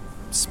something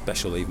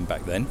special even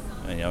back then.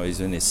 And, you know,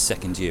 he's in his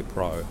second year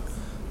pro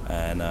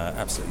and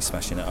absolutely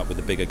smashing it up with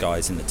the bigger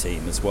guys in the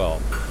team as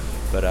well.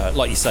 But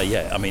like you say,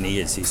 yeah, I mean,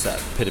 he's that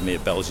epitome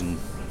of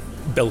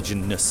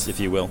Belgianness, if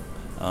you will.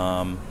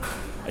 And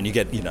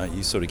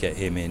you sort of get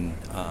him in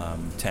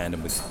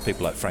tandem with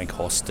people like Frank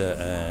Hoster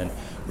and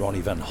Ronnie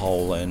van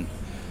Holen.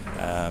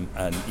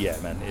 And yeah,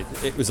 man,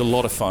 it was a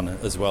lot of fun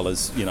as well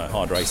as, you know,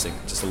 hard racing.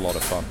 Just a lot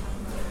of fun.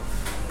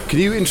 Can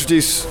you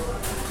introduce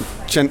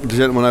the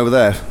gentleman over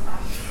there?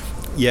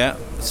 Yeah,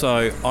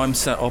 so I'm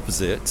sat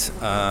opposite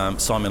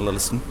Simon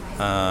Lilleston.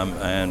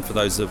 And for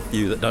those of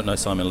you that don't know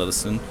Simon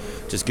Lilleston,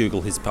 just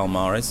Google his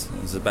palmares.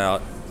 There's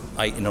about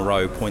 8 in a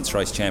row points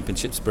race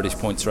championships, British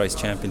points race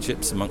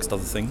championships, amongst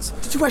other things.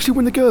 Did you actually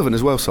win the Girvan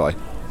as well, Si?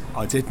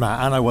 I did,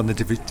 Matt, and I won the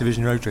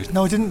Division Road Race.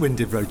 No, I didn't win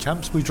Div Road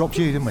Champs. We dropped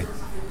you, didn't we?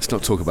 Let's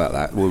not talk about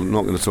that. We're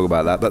not going to talk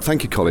about that. But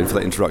thank you, Colin, for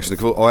that introduction.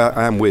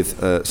 I am with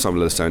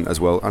Simon Lillestone as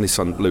well, and his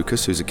son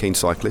Lucas, who's a keen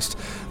cyclist,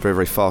 very,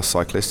 very fast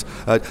cyclist.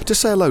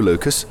 Just say hello,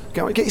 Lucas.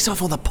 Get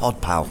yourself on the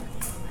pod, pal.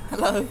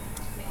 Hello.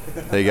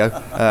 There you go.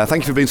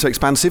 Thank you for being so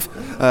expansive.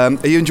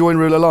 Are you enjoying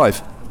Ruler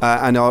Live?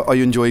 And are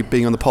you enjoying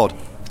being on the pod?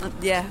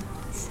 Yeah.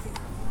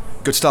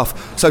 Good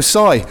stuff. So,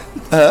 Si,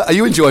 are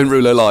you enjoying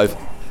Ruler Live?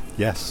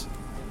 Yes.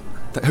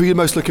 Who are you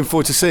most looking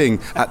forward to seeing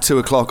at 2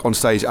 o'clock on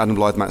stage? Adam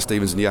Blythe, Matt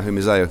Stevens and Yahoo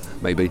Mizeo,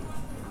 maybe?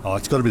 Oh,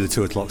 it's got to be the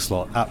 2 o'clock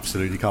slot.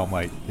 Absolutely, can't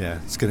wait. Yeah,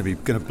 it's going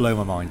to blow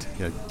my mind.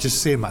 Yeah,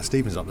 just seeing Matt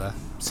Stevens up there,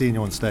 seeing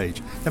you on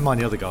stage. Never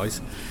mind the other guys.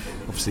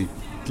 Obviously,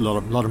 a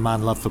lot of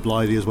man love for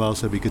Blythe as well.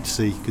 So it'd be good to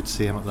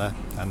see him up there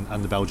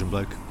and the Belgian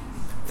bloke.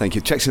 Thank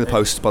you. Checks in the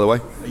post, by the way.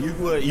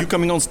 Are you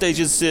coming on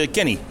stage as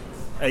Kenny?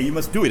 You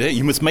must do it.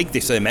 You must make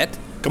this, Matt.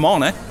 Come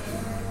on,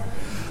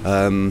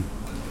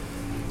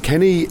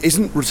 Kenny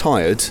isn't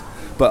retired.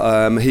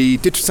 But he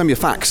did send me a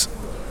fax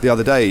the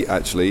other day,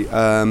 actually,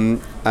 and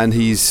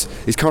he's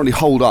currently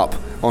holed up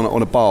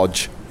on a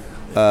barge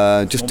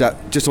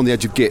just on the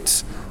edge of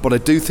Gits. But I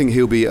do think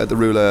he'll be at the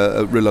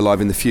Ruler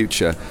Live in the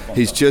future.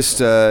 He's just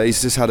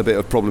had a bit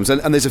of problems,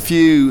 and there's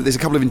a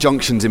couple of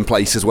injunctions in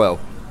place as well.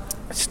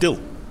 Still.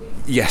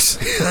 Yes.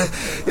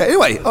 Yeah.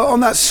 Anyway, on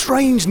that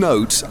strange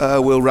note,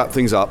 we'll wrap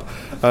things up,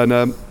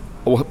 and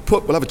we'll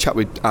have a chat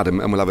with Adam,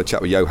 and we'll have a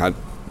chat with Johan.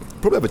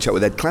 Probably have a chat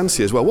with Ed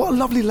Clancy as well. What a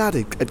lovely lad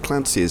Ed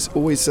Clancy is.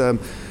 Always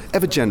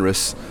ever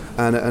generous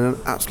and an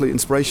absolute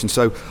inspiration.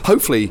 So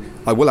hopefully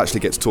I will actually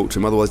get to talk to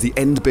him. Otherwise the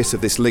end bit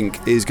of this link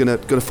is going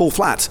to fall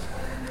flat.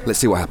 Let's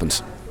see what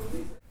happens.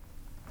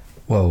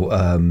 Well,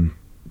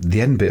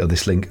 the end bit of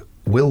this link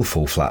will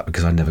fall flat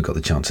because I never got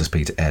the chance to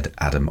speak to Ed,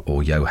 Adam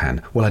or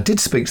Johan. Well, I did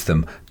speak to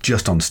them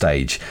just on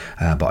stage,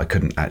 but I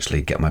couldn't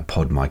actually get my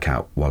pod mic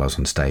out while I was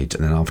on stage,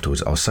 and then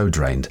afterwards I was so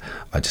drained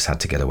I just had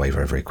to get away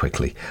very, very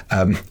quickly.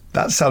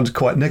 That sounds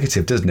quite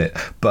negative, doesn't it?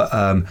 But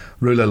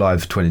Ruler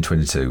Live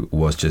 2022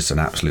 was just an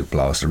absolute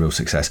blast, a real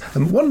success.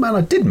 And one man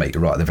I did meet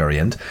right at the very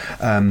end,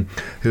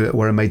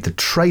 where I made the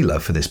trailer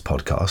for this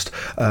podcast,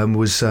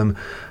 was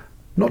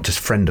not just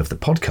friend of the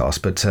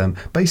podcast, but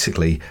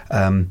basically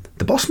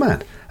the boss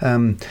man.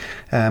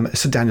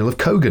 Sir Daniel of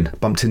Kogan,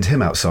 bumped into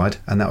him outside,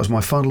 and that was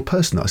my final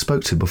person that I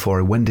spoke to before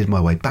I wended my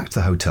way back to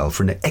the hotel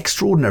for an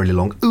extraordinarily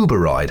long Uber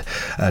ride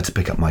to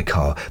pick up my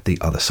car the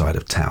other side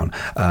of town.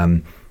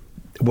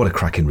 What a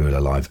cracking Ruler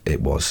Live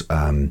it was.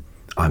 It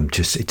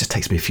just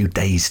takes me a few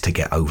days to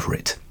get over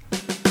it.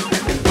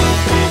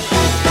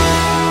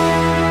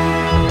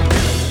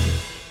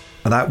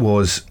 And that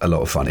was a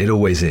lot of fun. It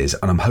always is.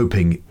 And I'm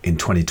hoping in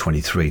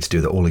 2023 to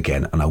do that all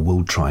again. And I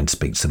will try and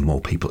speak to some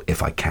more people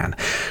if I can.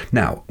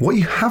 Now, what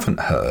you haven't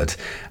heard,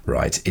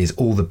 right, is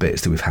all the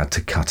bits that we've had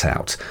to cut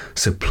out.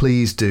 So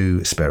please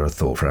do spare a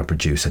thought for our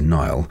producer,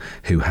 Niall,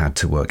 who had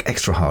to work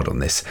extra hard on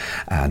this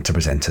and to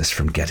prevent us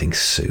from getting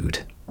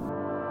sued.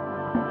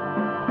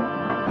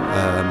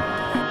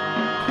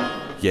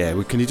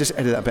 Can you just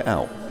edit that bit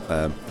out?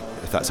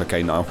 If that's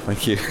okay, Niall.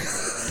 Thank you.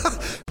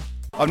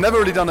 I've never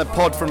really done a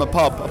pod from a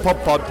pub. A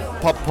pod.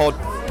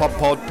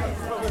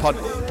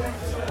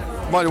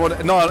 Might want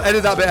to, Niall,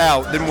 edit that bit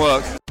out. Didn't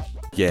work.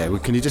 Yeah,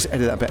 can you just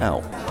edit that bit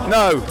out?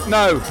 No,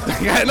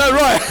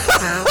 right.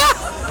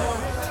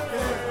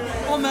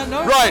 On that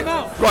note,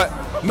 right.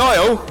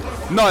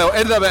 Niall,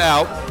 edit that bit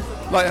out.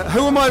 Like,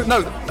 who am I?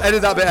 No,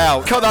 edit that bit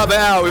out. Cut that bit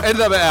out. Edit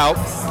that bit out.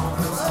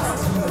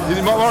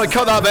 You might want to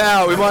cut that bit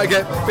out. We might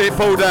get it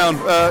pulled down.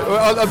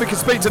 We can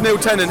speak to Neil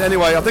Tennant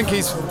anyway. I think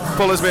he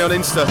follows me on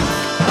Insta.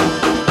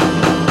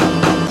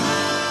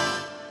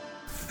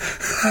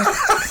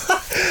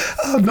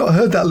 I've not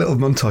heard that little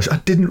montage. I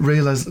didn't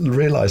realise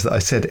that I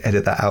said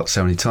edit that out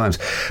so many times.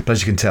 But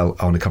as you can tell,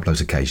 on a couple of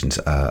those occasions,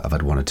 I've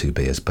had 1 or 2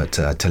 beers. But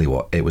I tell you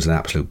what, it was an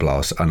absolute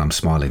blast, and I'm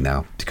smiling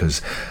now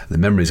because the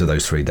memories of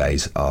those 3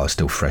 days are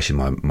still fresh in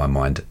my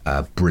mind.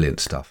 Brilliant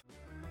stuff.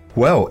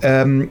 Well,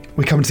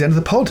 we're coming to the end of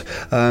the pod.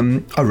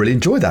 I really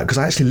enjoyed that because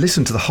I actually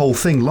listened to the whole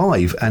thing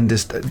live and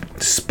just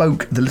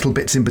spoke the little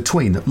bits in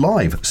between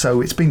live.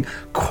 So it's been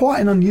quite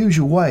an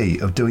unusual way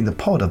of doing the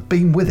pod. I've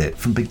been with it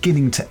from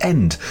beginning to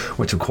end,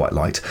 which I've quite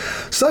liked.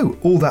 So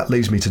all that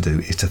leaves me to do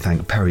is to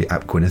thank Perry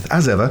Ap Gwyneth,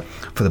 as ever,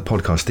 for the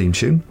podcast theme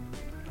tune.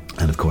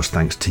 And of course,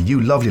 thanks to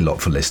you lovely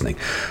lot for listening.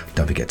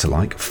 Don't forget to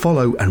like,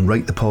 follow and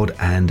rate the pod,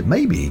 and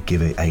maybe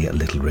give it a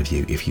little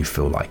review if you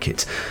feel like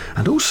it.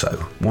 And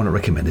also want to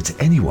recommend it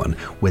to anyone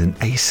with an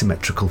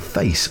asymmetrical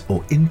face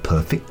or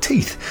imperfect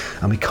teeth.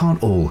 And we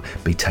can't all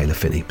be Taylor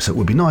Phinney, so it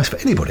would be nice for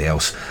anybody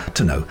else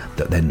to know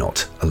that they're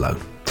not alone.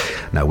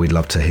 Now, we'd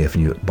love to hear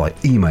from you by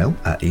email.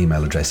 Our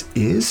email address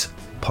is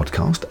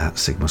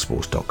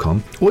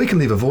podcast@sigmasports.com, or you can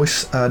leave a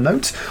voice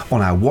note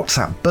on our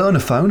WhatsApp burner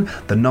phone,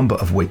 the number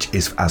of which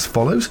is as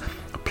follows: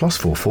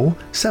 +44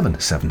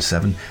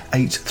 777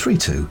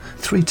 832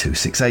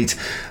 3268.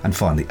 And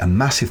finally, a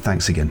massive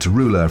thanks again to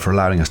Rouleur for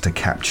allowing us to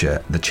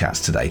capture the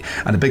chats today,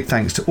 and a big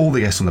thanks to all the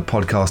guests on the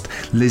podcast: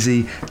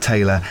 Lizzie,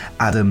 Taylor,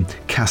 Adam,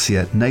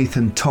 Cassia,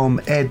 Nathan, Tom,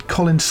 Ed,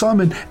 Colin,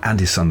 Simon and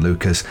his son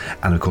Lucas,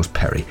 and of course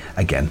Perry,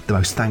 again the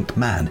most thanked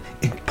man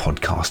in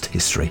podcast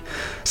history.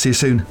 See you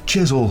soon.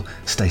 Cheers all,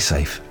 stay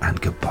safe and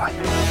goodbye.